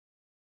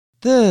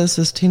This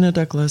is Tina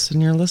Douglas,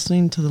 and you're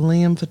listening to the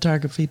Liam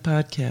Photography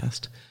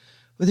Podcast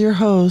with your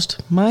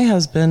host, my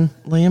husband,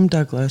 Liam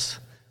Douglas.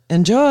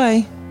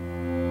 Enjoy!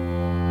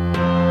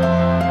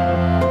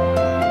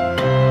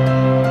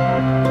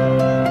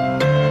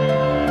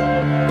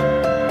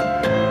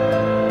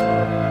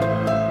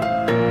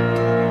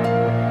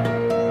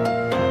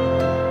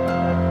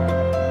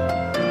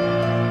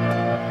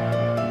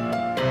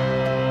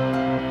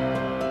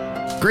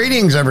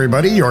 Greetings,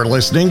 everybody. You're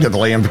listening to the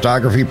Liam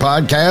Photography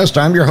Podcast.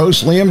 I'm your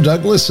host, Liam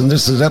Douglas, and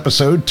this is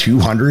episode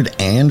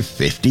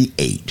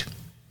 258.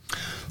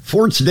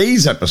 For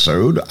today's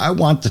episode, I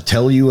want to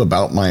tell you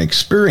about my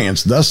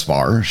experience thus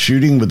far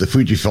shooting with the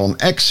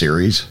Fujifilm X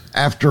series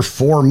after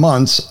 4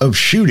 months of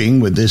shooting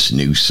with this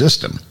new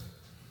system.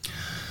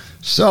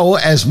 So,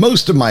 as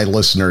most of my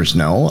listeners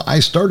know,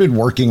 I started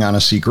working on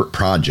a secret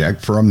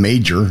project for a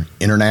major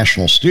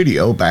international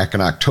studio back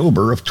in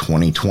October of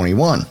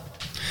 2021.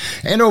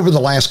 And over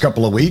the last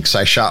couple of weeks,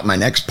 I shot my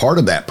next part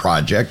of that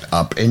project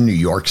up in New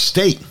York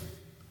State.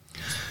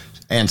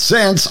 And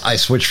since I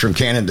switched from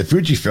Canon to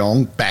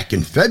Fujifilm back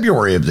in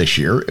February of this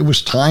year, it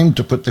was time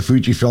to put the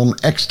Fujifilm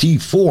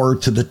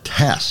X-T4 to the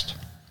test.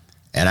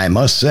 And I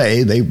must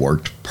say, they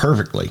worked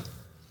perfectly.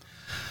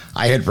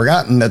 I had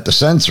forgotten that the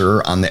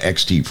sensor on the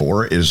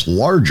X-T4 is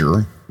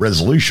larger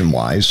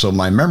resolution-wise, so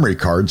my memory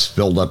cards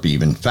filled up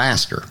even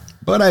faster.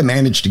 But I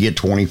managed to get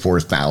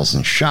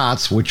 24,000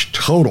 shots, which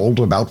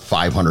totaled about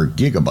 500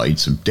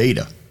 gigabytes of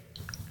data.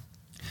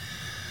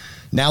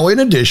 Now, in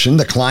addition,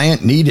 the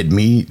client needed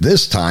me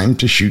this time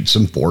to shoot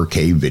some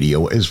 4K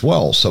video as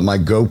well, so my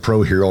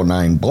GoPro Hero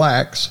 9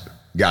 Blacks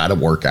got to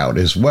work out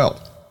as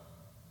well.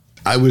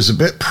 I was a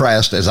bit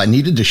pressed as I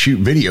needed to shoot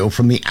video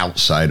from the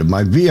outside of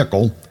my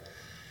vehicle,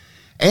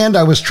 and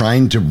I was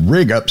trying to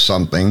rig up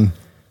something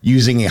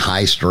using a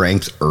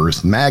high-strength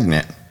earth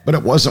magnet. But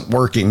it wasn't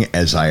working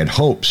as I had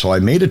hoped, so I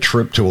made a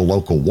trip to a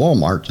local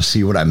Walmart to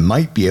see what I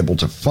might be able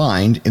to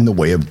find in the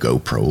way of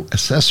GoPro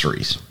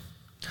accessories.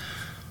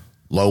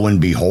 Lo and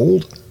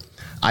behold,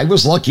 I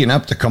was lucky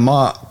enough to come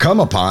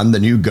upon the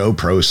new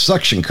GoPro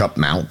suction cup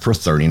mount for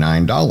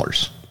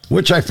 $39,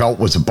 which I felt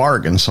was a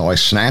bargain, so I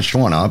snatched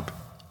one up,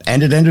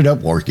 and it ended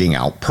up working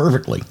out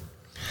perfectly.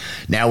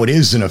 Now, it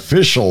is an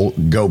official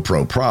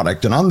GoPro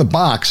product, and on the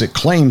box it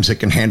claims it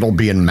can handle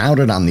being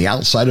mounted on the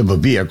outside of a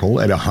vehicle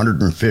at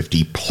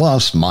 150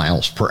 plus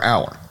miles per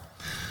hour.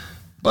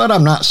 But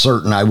I'm not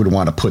certain I would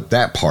want to put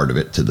that part of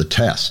it to the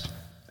test,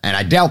 and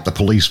I doubt the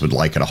police would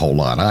like it a whole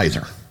lot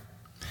either.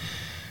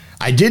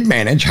 I did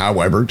manage,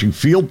 however, to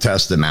field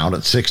test the mount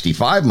at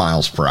 65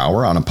 miles per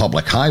hour on a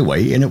public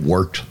highway, and it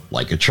worked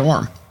like a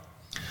charm.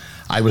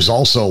 I was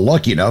also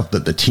lucky enough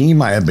that the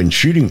team I have been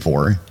shooting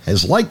for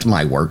has liked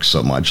my work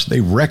so much they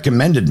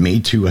recommended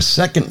me to a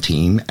second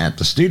team at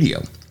the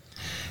studio.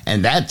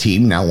 And that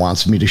team now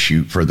wants me to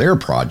shoot for their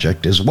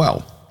project as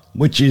well,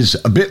 which is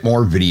a bit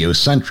more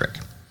video-centric.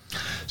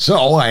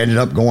 So I ended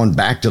up going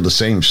back to the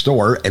same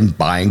store and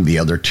buying the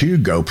other 2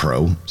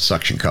 GoPro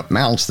suction cup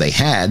mounts they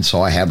had,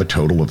 so I have a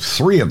total of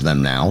 3 of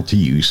them now to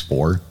use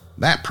for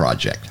that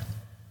project.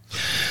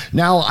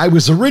 Now, I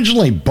was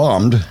originally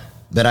bummed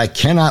that I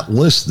cannot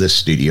list this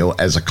studio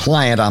as a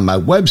client on my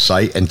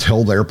website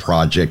until their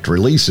project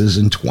releases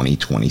in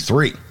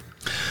 2023.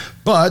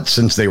 But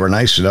since they were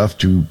nice enough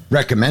to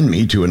recommend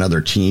me to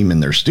another team in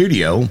their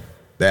studio,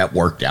 that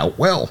worked out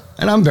well,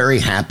 and I'm very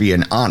happy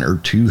and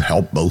honored to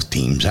help both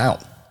teams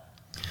out.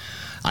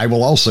 I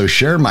will also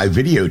share my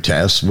video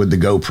tests with the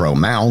GoPro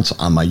mounts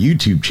on my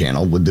YouTube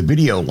channel with the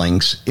video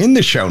links in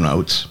the show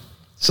notes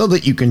so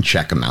that you can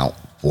check them out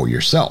for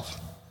yourself.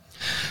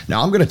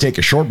 Now, I'm going to take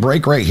a short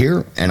break right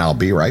here, and I'll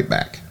be right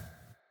back.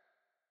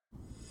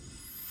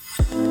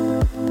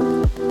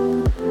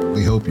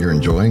 We hope you're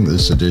enjoying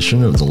this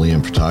edition of the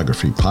Liam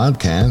Photography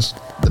Podcast.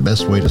 The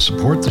best way to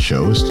support the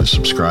show is to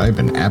subscribe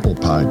in Apple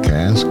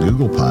Podcasts,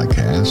 Google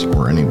Podcasts,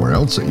 or anywhere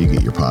else that you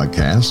get your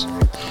podcasts.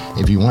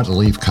 If you want to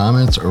leave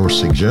comments or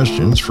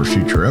suggestions for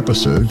future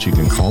episodes, you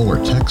can call or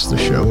text the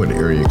show at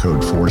area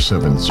code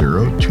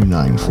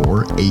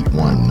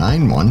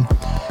 470-294-8191,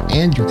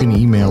 and you can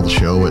email the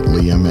show at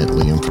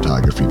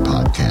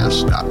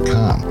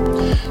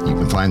liam@liamphotographypodcast.com. You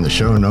can find the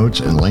show notes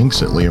and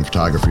links at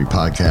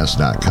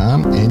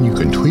liamphotographypodcast.com, and you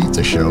can tweet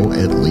the show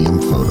at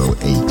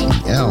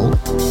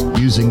liamphotoatl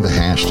using the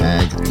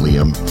hashtag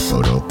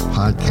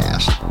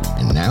liamphotopodcast.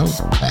 And now,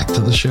 back to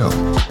the show.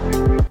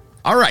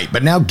 All right,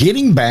 but now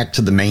getting back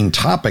to the main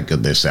topic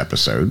of this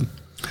episode,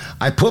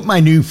 I put my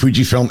new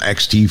Fujifilm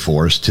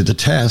X-T4s to the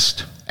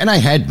test, and I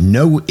had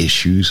no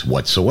issues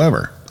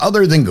whatsoever,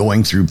 other than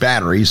going through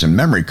batteries and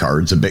memory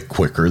cards a bit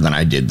quicker than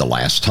I did the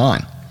last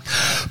time.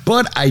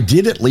 But I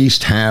did at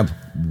least have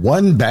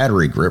one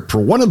battery grip for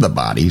one of the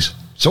bodies,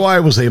 so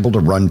I was able to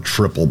run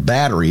triple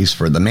batteries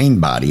for the main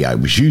body I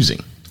was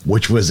using,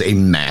 which was a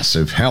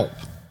massive help.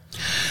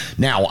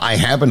 Now, I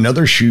have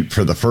another shoot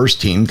for the first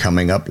team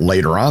coming up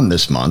later on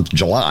this month,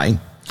 July,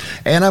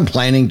 and I'm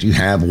planning to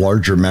have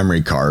larger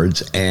memory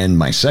cards and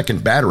my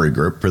second battery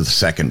grip for the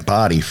second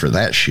body for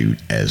that shoot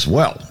as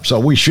well. So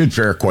we should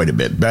fare quite a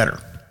bit better.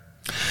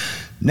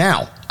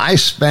 Now, I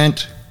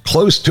spent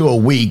close to a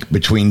week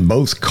between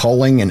both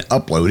culling and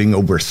uploading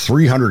over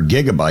 300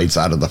 gigabytes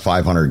out of the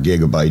 500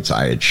 gigabytes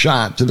I had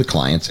shot to the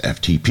client's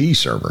FTP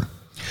server.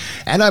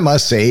 And I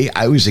must say,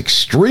 I was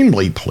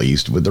extremely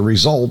pleased with the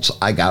results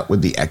I got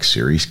with the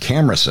X-Series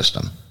camera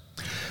system.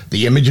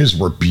 The images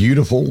were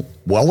beautiful,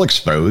 well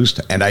exposed,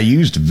 and I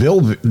used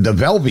the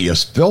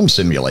Velvius film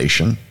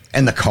simulation,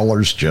 and the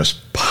colors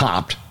just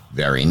popped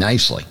very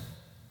nicely.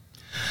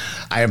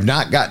 I have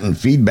not gotten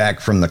feedback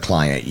from the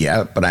client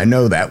yet, but I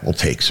know that will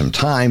take some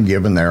time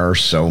given there are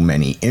so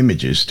many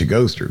images to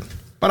go through.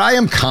 But I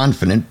am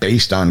confident,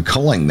 based on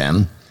culling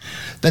them,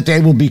 that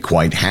they will be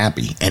quite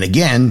happy. And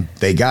again,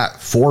 they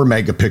got 4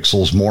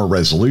 megapixels more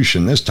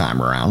resolution this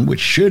time around,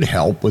 which should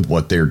help with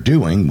what they're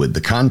doing with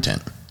the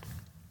content.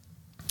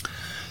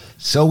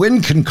 So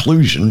in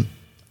conclusion,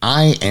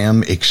 I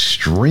am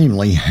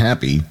extremely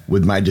happy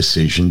with my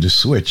decision to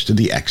switch to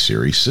the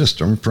X-Series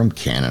system from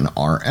Canon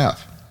RF.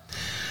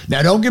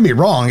 Now, don't get me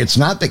wrong, it's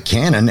not that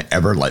Canon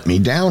ever let me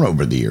down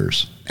over the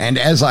years. And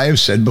as I have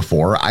said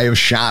before, I have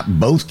shot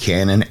both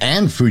Canon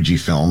and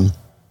Fujifilm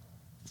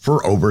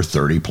for over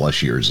 30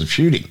 plus years of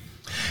shooting.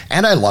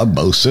 And I love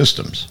both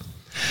systems.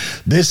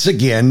 This,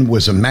 again,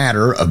 was a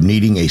matter of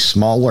needing a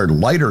smaller,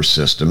 lighter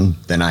system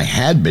than I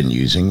had been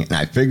using, and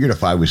I figured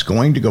if I was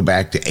going to go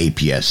back to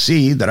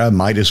APS-C, that I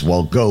might as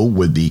well go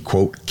with the,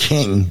 quote,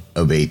 king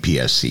of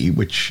APS-C,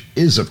 which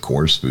is, of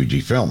course,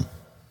 Fujifilm.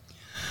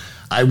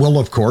 I will,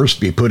 of course,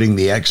 be putting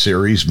the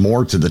X-Series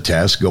more to the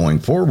test going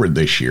forward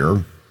this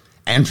year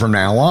and from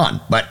now on.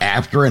 But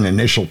after an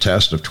initial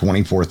test of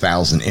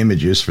 24,000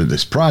 images for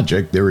this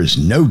project, there is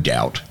no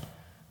doubt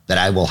that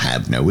I will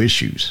have no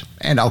issues,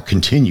 and I'll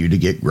continue to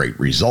get great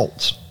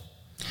results.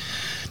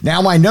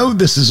 Now, I know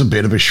this is a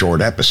bit of a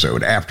short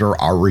episode after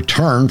our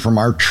return from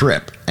our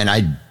trip, and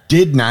I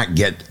did not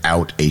get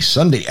out a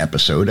Sunday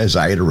episode as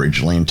I had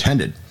originally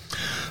intended.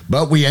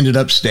 But we ended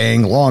up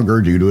staying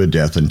longer due to a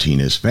death in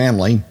Tina's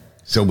family,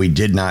 so we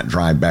did not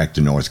drive back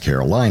to North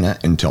Carolina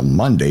until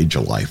Monday,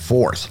 July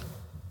 4th.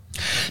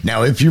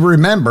 Now, if you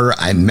remember,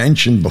 I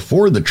mentioned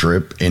before the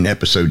trip in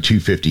episode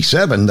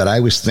 257 that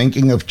I was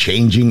thinking of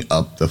changing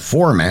up the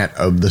format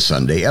of the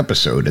Sunday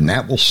episode, and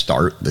that will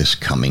start this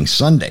coming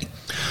Sunday,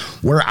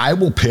 where I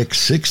will pick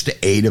 6 to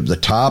 8 of the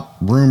top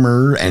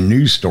rumor and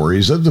news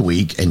stories of the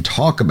week and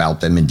talk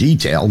about them in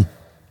detail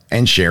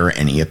and share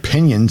any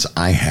opinions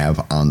I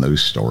have on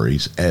those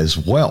stories as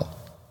well.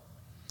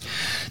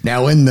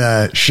 Now, in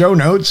the show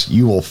notes,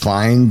 you will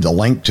find the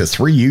link to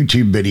 3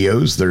 YouTube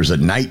videos. There's a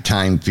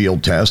nighttime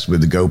field test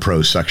with the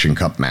GoPro suction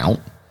cup mount.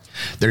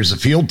 There's a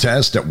field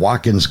test at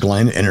Watkins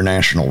Glen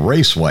International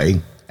Raceway,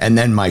 and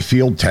then my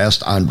field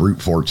test on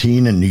Route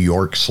 14 in New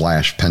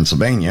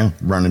York/Pennsylvania,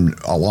 running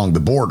along the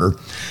border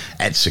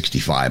at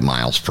 65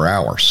 miles per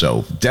hour.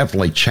 So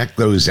definitely check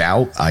those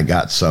out. I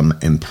got some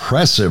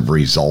impressive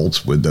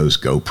results with those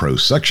GoPro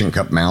suction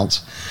cup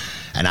mounts,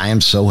 and I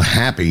am so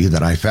happy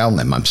that I found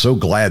them. I'm so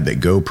glad that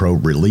GoPro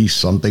released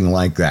something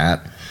like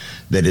that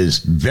that is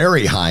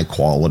very high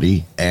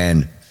quality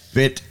and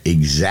fit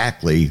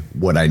exactly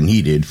what I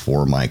needed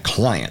for my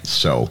clients.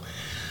 So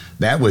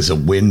that was a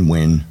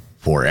win-win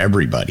for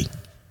everybody.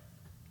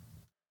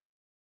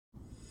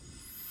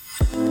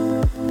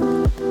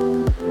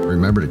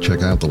 Remember to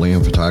check out the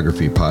Liam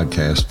Photography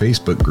Podcast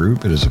Facebook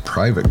group. It is a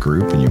private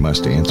group, and you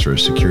must answer a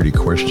security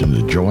question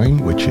to join,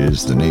 which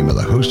is the name of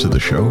the host of the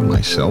show,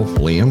 myself,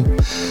 Liam.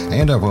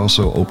 And I've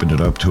also opened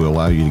it up to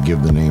allow you to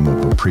give the name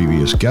of a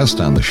previous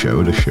guest on the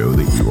show to show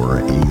that you are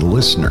a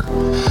listener.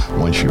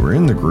 Once you are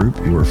in the group,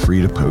 you are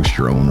free to post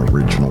your own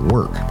original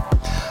work.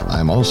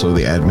 I'm also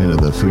the admin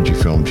of the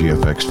Fujifilm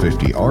GFX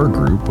 50R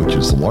group, which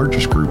is the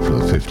largest group for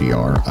the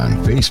 50R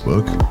on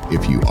Facebook.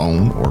 If you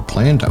own or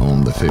plan to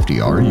own the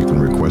 50R, you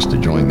can request to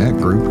join that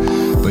group,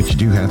 but you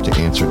do have to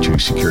answer 2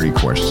 security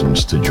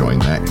questions to join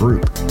that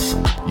group.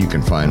 You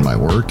can find my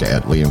work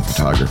at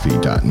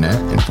liamphotography.net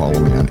and follow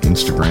me on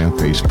Instagram,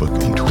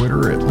 Facebook, and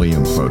Twitter at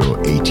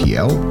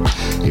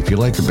liamphotoatl. If you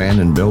like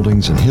abandoned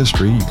buildings and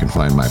history, you can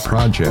find my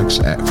projects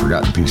at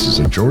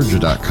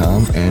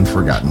forgottenpiecesofgeorgia.com and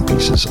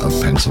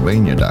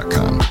forgottenpiecesofpennsylvania.com.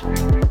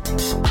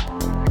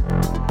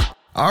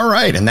 All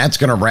right, and that's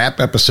going to wrap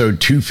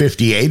episode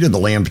 258 of the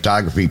Liam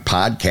Photography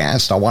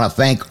Podcast. I want to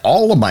thank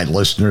all of my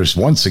listeners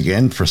once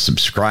again for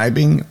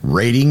subscribing,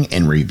 rating,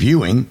 and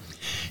reviewing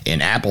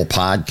in Apple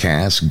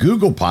Podcasts,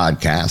 Google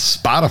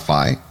Podcasts,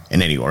 Spotify,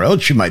 and anywhere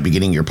else you might be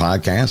getting your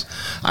podcast.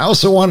 I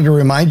also wanted to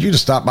remind you to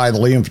stop by the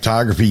Liam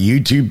Photography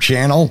YouTube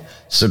channel,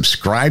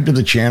 subscribe to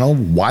the channel,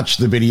 watch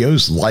the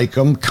videos, like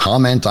them,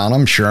 comment on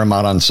them, share them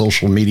out on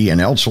social media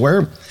and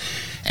elsewhere.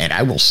 And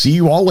I will see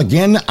you all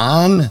again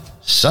on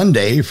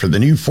Sunday for the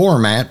new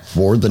format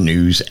for the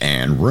news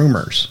and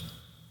rumors.